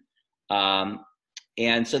blend.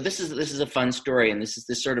 And so this is a fun story, and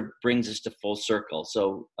this sort of brings us to full circle.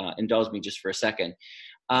 So indulge me just for a second.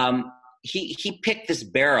 He picked this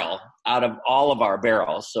barrel out of all of our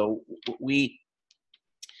barrels. So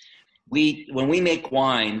when we make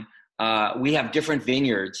wine, we have different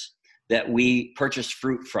vineyards that we purchase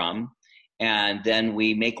fruit from, and then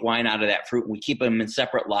we make wine out of that fruit. We keep them in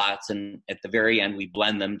separate lots, and at the very end, we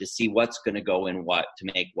blend them to see what's going to go in what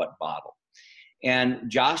to make what bottle. And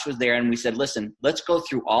Josh was there, and we said, listen, let's go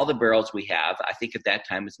through all the barrels we have. I think at that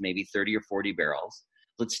time it was maybe 30 or 40 barrels.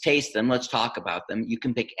 Let's taste them. Let's talk about them. You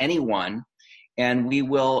can pick any one, and we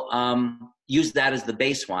will use that as the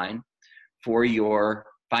base wine for your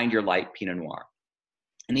Find Your Light Pinot Noir.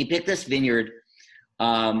 And he picked this vineyard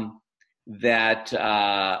that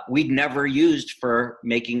we'd never used for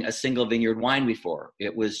making a single vineyard wine before.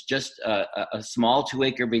 It was just a small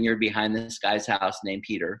 2-acre vineyard behind this guy's house named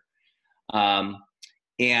Peter. And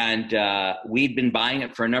we'd been buying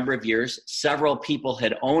it for a number of years. Several people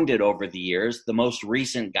had owned it over the years. The most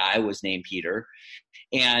recent guy was named Peter.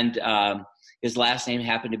 And his last name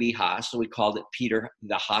happened to be Haas, so we called it Peter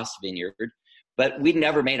the Haas Vineyard. But we'd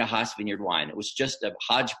never made a Haas Vineyard wine. It was just a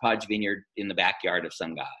hodgepodge vineyard in the backyard of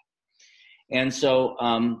some guy. And so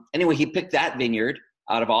anyway, he picked that vineyard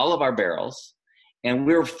out of all of our barrels. And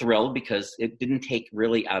we were thrilled because it didn't take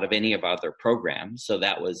really out of any of our other programs. So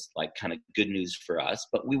that was like kind of good news for us.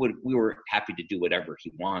 But we were happy to do whatever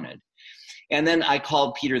he wanted. And then I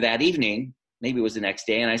called Peter that evening, maybe it was the next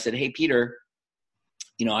day, and I said, hey, Peter,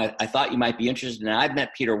 I thought you might be interested. And I'd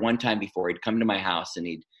met Peter one time before. He'd come to my house, and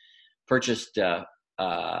he'd purchased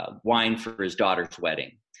wine for his daughter's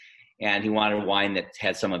wedding. And he wanted a wine that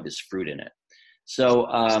had some of his fruit in it. So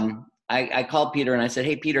I called Peter, and I said,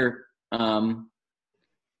 hey, Peter,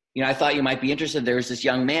 I thought you might be interested. There's this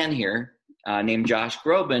young man here named Josh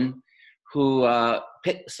Groban who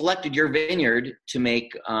selected your vineyard to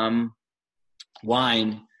make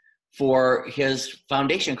wine for his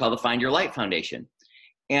foundation called the Find Your Light Foundation.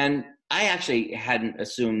 And I actually hadn't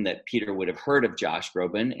assumed that Peter would have heard of Josh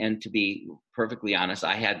Groban. And to be perfectly honest,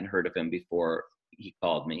 I hadn't heard of him before he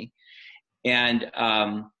called me. And,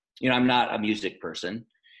 I'm not a music person.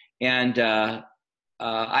 And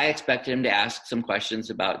I expected him to ask some questions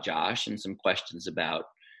about Josh and some questions about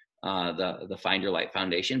the Find Your Light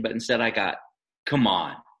Foundation. But instead I got, come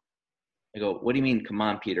on. I go, what do you mean, come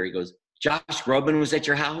on, Peter? He goes, Josh Groban was at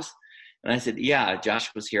your house? And I said, yeah,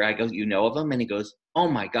 Josh was here. I go, you know of him? And he goes, oh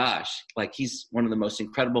my gosh, like he's one of the most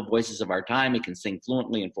incredible voices of our time. He can sing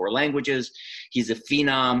fluently in 4 languages. He's a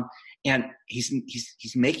phenom. And he's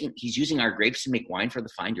using our grapes to make wine for the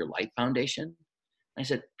Find Your Light Foundation. I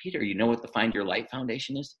said, Peter, you know what the Find Your Light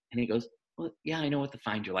Foundation is? And he goes, well, yeah, I know what the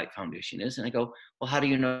Find Your Light Foundation is. And I go, well, how do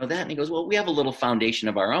you know that? And he goes, well, we have a little foundation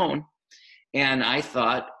of our own. And I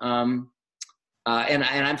thought, and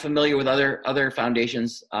I'm familiar with other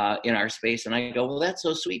foundations in our space. And I go, well, that's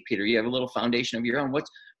so sweet, Peter. You have a little foundation of your own.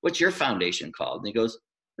 What's your foundation called? And he goes,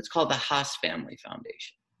 it's called the Haas Family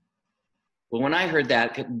Foundation. Well, when I heard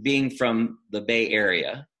that, being from the Bay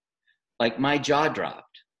Area, like my jaw dropped.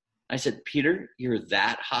 I said, Peter, you're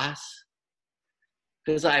that Haas?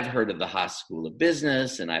 Because I've heard of the Haas School of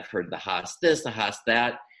Business, and I've heard the Haas this, the Haas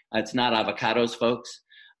that. It's not avocados, folks.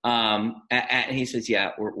 And he says,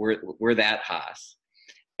 yeah, we're that Haas.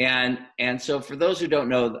 And so for those who don't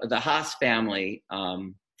know, the Haas family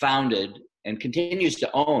founded and continues to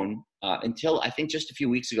own until I think just a few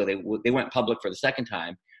weeks ago, they went public for the second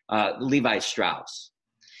time, Levi Strauss.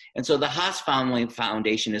 And so the Haas Family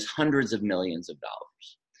Foundation is hundreds of millions of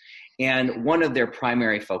dollars. And one of their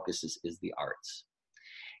primary focuses is the arts.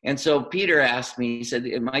 And so Peter asked me, he said,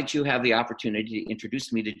 might you have the opportunity to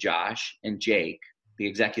introduce me to Josh and Jake, the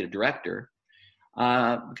executive director,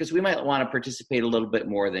 because we might want to participate a little bit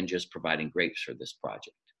more than just providing grapes for this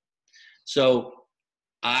project. So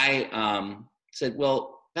I said,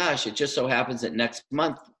 well, gosh, it just so happens that next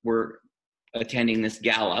month we're attending this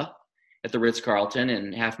gala at the Ritz-Carlton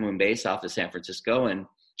in Half Moon Bay, south of San Francisco, and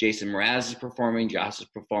Jason Mraz is performing, Josh is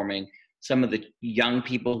performing, some of the young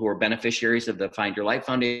people who are beneficiaries of the Find Your Light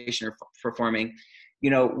Foundation are performing.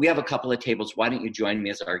 You know, we have a couple of tables. Why don't you join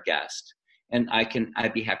me as our guest? And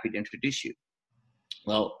I'd be happy to introduce you.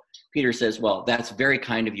 Well, Peter says, well, that's very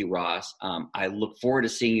kind of you, Ross. I look forward to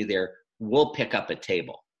seeing you there. We'll pick up a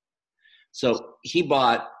table. So he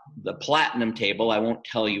bought the platinum table. I won't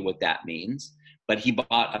tell you what that means, but he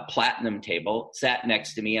bought a platinum table, sat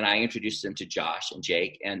next to me, and I introduced him to Josh and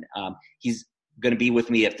Jake. And he's going to be with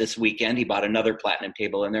me at this weekend. He bought another platinum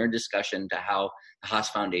table, and they're in discussion to how the Haas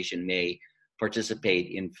Foundation may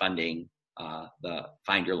participate in funding the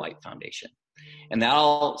Find Your Light Foundation. And that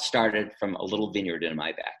all started from a little vineyard in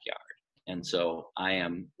my backyard. And so I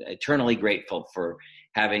am eternally grateful for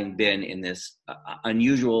having been in this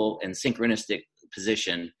unusual and synchronistic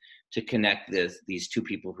position to connect these two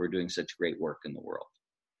people who are doing such great work in the world.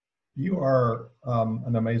 You are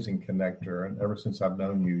an amazing connector, and ever since I've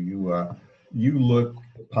known you, you look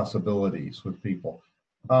at possibilities with people.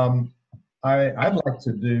 I'd like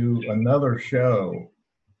to do another show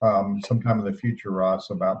sometime in the future,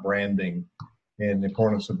 Ross, about branding and the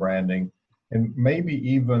importance of branding, and maybe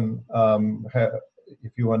even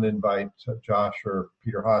if you want to invite Josh or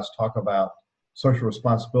Peter Haas, talk about social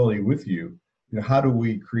responsibility with you. You know, how do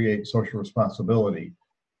we create social responsibility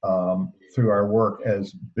through our work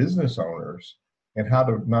as business owners, and how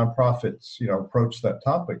do nonprofits, you know, approach that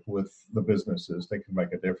topic with the businesses that can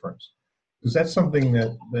make a difference? Because that's something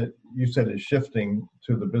that you said is shifting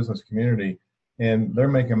to the business community, and they're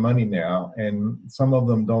making money now, and some of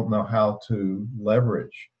them don't know how to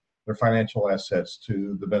leverage their financial assets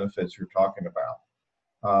to the benefits you're talking about.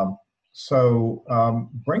 So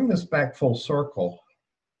bring this back full circle.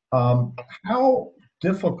 How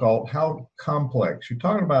difficult, how complex, you're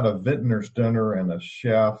talking about a vintner's dinner and a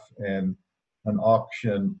chef and an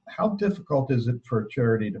auction. How difficult is it for a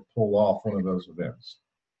charity to pull off one of those events?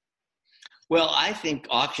 Well, I think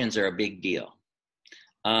auctions are a big deal.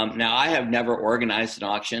 Now, I have never organized an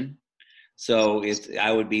auction, so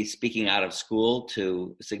I would be speaking out of school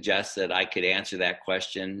to suggest that I could answer that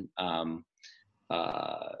question, you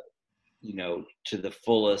know, to the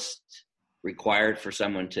fullest required for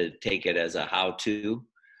someone to take it as a how-to.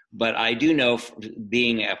 But I do know,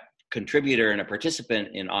 being a contributor and a participant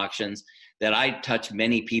in auctions, that I touch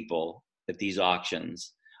many people at these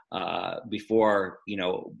auctions before, you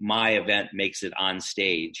know, my event makes it on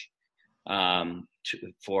stage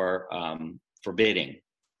for bidding.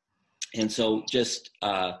 And so just,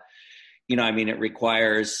 you know, I mean, it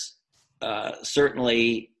requires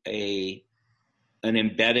certainly an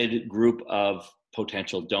embedded group of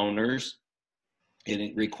potential donors, and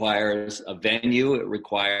it requires a venue. It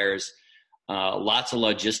requires lots of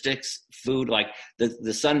logistics, food, like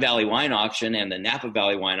the Sun Valley Wine Auction and the Napa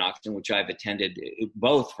Valley Wine Auction, which I've attended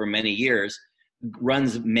both for many years,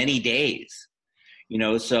 runs many days. You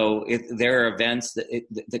know, so there are events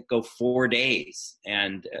that go 4 days,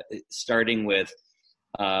 and starting with,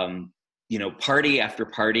 you know, party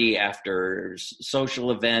after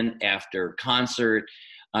social event, after concert,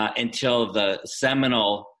 until the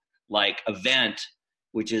seminal like event,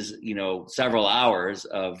 which is, you know, several hours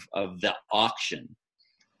of the auction.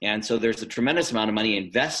 And so there's a tremendous amount of money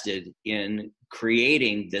invested in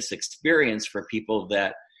creating this experience for people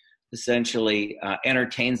that essentially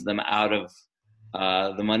entertains them out of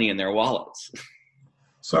the money in their wallets.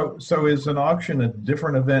 So is an auction a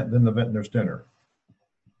different event than the Vintner's Dinner?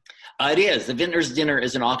 It is. The Vintner's Dinner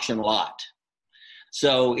is an auction lot.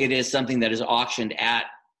 So it is something that is auctioned at,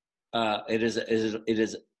 it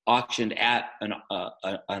is auctioned at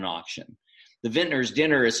an auction. The Vintner's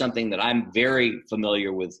Dinner is something that I'm very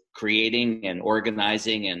familiar with creating and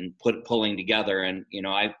organizing and pulling together. And, you know,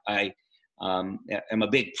 I am a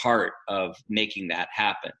big part of making that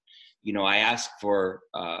happen. You know, I ask for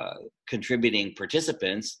contributing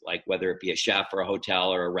participants, like whether it be a chef or a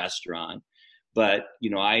hotel or a restaurant, but, you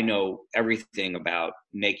know, I know everything about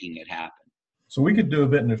making it happen. So we could do a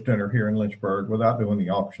Vintner's Dinner here in Lynchburg without doing the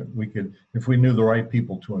auction. We could, if we knew the right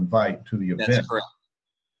people to invite to the event. That's correct.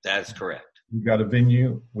 That's correct. We've got a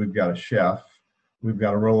venue, we've got a chef, we've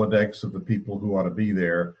got a Rolodex of the people who ought to be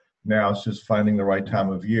there. Now it's just finding the right time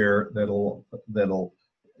of year that'll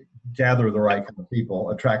gather the right kind of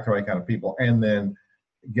people, attract the right kind of people, and then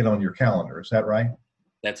get on your calendar. Is that right?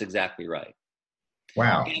 That's exactly right.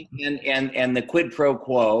 Wow. And the quid pro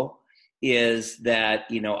quo is that,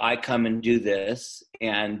 I come and do this,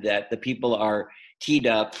 and that the people are teed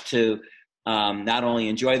up to not only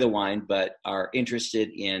enjoy the wine, but are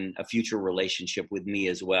interested in a future relationship with me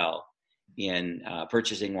as well in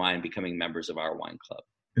purchasing wine, becoming members of our wine club.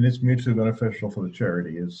 And it's mutually beneficial for the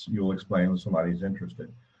charity, as you'll explain when somebody's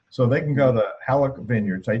interested. So they can go to Halleck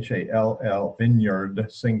Vineyards, Hall Vineyard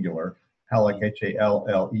singular, Halleck,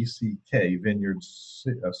 Halleck, Vineyards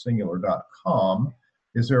singular.com.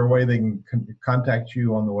 Is there a way they can contact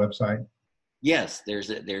you on the website? Yes, there's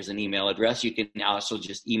an email address. You can also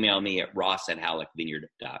just email me at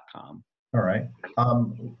ross@halleckvineyard.com. All right.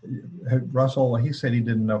 Russell, he said he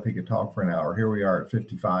didn't know if he could talk for an hour. Here we are at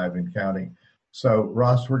 55 and counting. So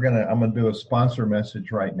Ross, I'm going to do a sponsor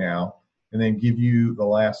message right now and then give you the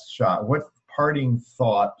last shot. What parting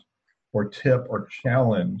thought or tip or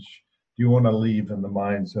challenge do you want to leave in the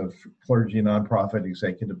minds of clergy, nonprofit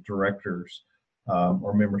executive directors,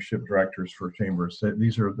 or membership directors for chambers?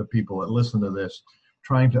 These are the people that listen to this,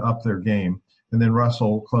 trying to up their game. And then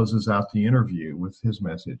Russell closes out the interview with his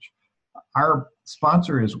message. Our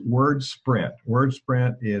sponsor is WordSprint.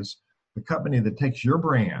 WordSprint is the company that takes your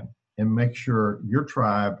brand and makes sure your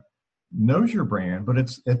tribe knows your brand, but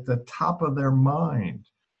it's at the top of their mind.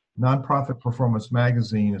 Nonprofit Performance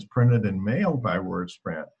Magazine is printed and mailed by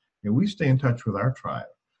WordSprint, and we stay in touch with our tribe.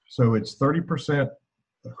 So it's 30%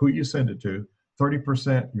 who you send it to,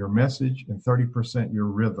 30% your message, and 30% your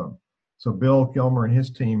rhythm. So Bill Gilmer and his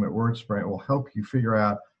team at WordSprint will help you figure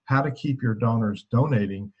out how to keep your donors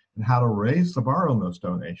donating and how to raise the bar on those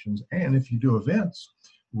donations. And if you do events,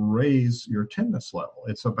 raise your attendance level.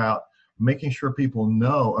 It's about making sure people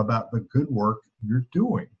know about the good work you're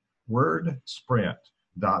doing.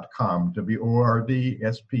 WordSprint.com,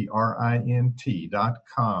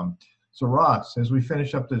 WordSprint.com. So Ross, as we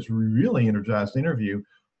finish up this really energized interview,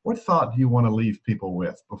 what thought do you want to leave people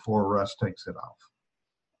with before Russ takes it off?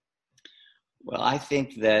 Well, I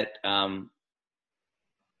think that the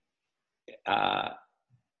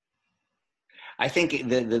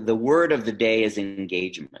word of the day is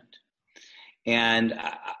engagement. And,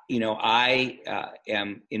 I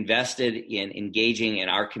am invested in engaging in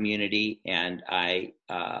our community, and I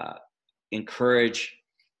encourage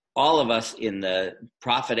all of us in the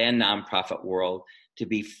profit and nonprofit world to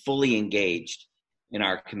be fully engaged in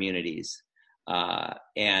our communities,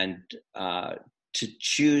 and to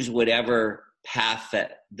choose whatever path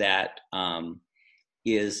that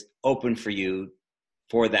is open for you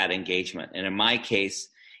for that engagement. And in my case,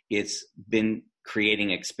 it's been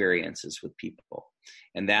creating experiences with people.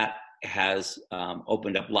 And that has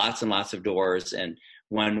opened up lots and lots of doors. And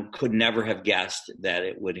one could never have guessed that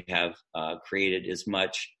it would have created as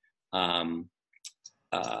much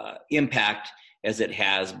impact as it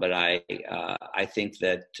has. But I think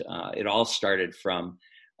that it all started from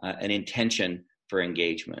an intention for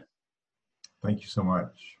engagement. Thank you so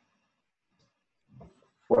much.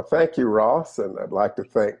 Well, thank you, Ross, and I'd like to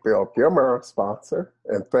thank Bill Gilmer, our sponsor,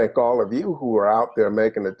 and thank all of you who are out there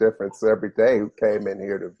making a difference every day who came in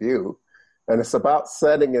here to view. And it's about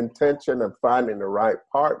setting intention and finding the right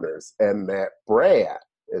partners, and that brand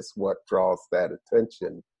is what draws that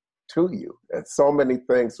attention to you. And so many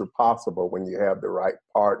things are possible when you have the right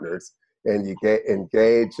partners and you get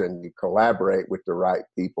engaged and you collaborate with the right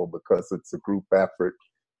people, because it's a group effort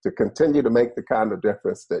to continue to make the kind of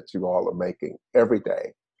difference that you all are making every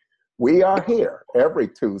day. We are here every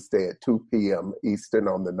Tuesday at 2 p.m. Eastern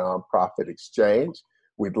on the Nonprofit Exchange.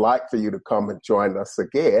 We'd like for you to come and join us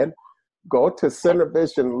again. Go to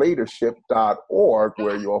centervisionleadership.org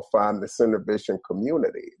where you'll find the CenterVision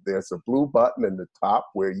community. There's a blue button in the top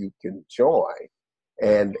where you can join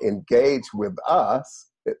and engage with us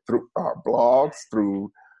through our blogs,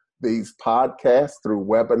 through these podcasts, through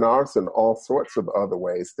webinars, and all sorts of other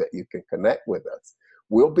ways that you can connect with us.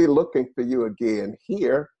 We'll be looking for you again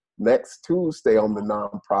here next Tuesday on the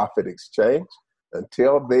Nonprofit Exchange.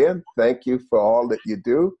 Until then, thank you for all that you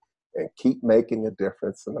do, and keep making a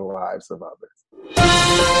difference in the lives of others.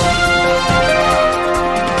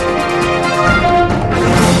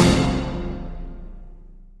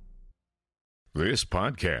 This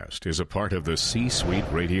podcast is a part of the C-Suite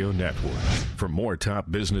Radio Network. For more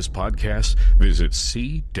top business podcasts, visit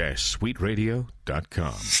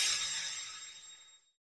c-suiteradio.com.